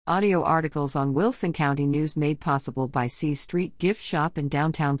Audio articles on Wilson County News made possible by C Street Gift Shop in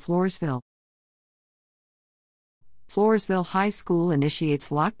downtown Floresville. Floresville High School initiates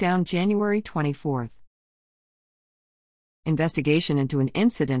lockdown January 24th. Investigation into an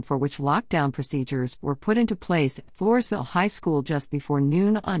incident for which lockdown procedures were put into place at Floresville High School just before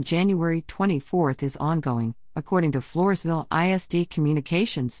noon on January 24th is ongoing, according to Floresville ISD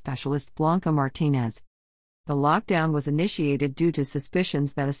Communications Specialist Blanca Martinez. The lockdown was initiated due to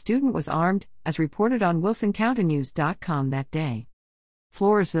suspicions that a student was armed, as reported on WilsonCountyNews.com that day.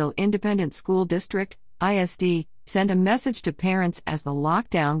 Floresville Independent School District, ISD, sent a message to parents as the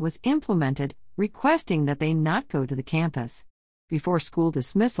lockdown was implemented, requesting that they not go to the campus. Before school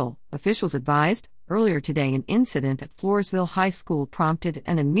dismissal, officials advised, earlier today an incident at Floresville High School prompted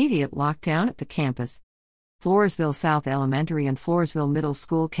an immediate lockdown at the campus. Floresville South Elementary and Floresville Middle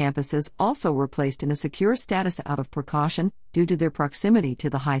School campuses also were placed in a secure status out of precaution due to their proximity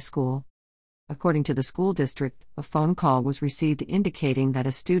to the high school. According to the school district, a phone call was received indicating that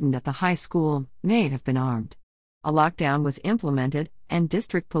a student at the high school may have been armed. A lockdown was implemented, and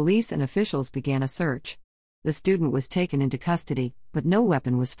district police and officials began a search. The student was taken into custody, but no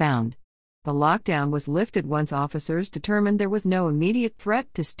weapon was found. The lockdown was lifted once officers determined there was no immediate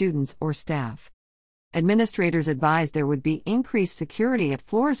threat to students or staff. Administrators advised there would be increased security at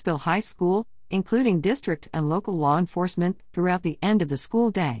Floresville High School, including district and local law enforcement, throughout the end of the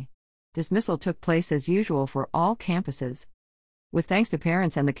school day. Dismissal took place as usual for all campuses. With thanks to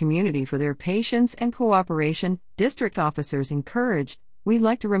parents and the community for their patience and cooperation, district officers encouraged, "We'd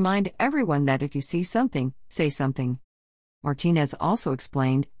like to remind everyone that if you see something, say something." Martinez also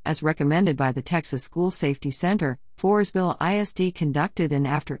explained, as recommended by the Texas School Safety Center, Floresville ISD conducted an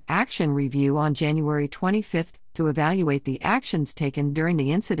after-action review on January 25th to evaluate the actions taken during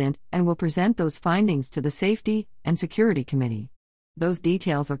the incident and will present those findings to the Safety and Security Committee. Those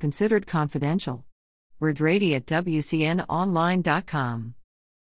details are considered confidential. Word Radio at WCNOnline.com.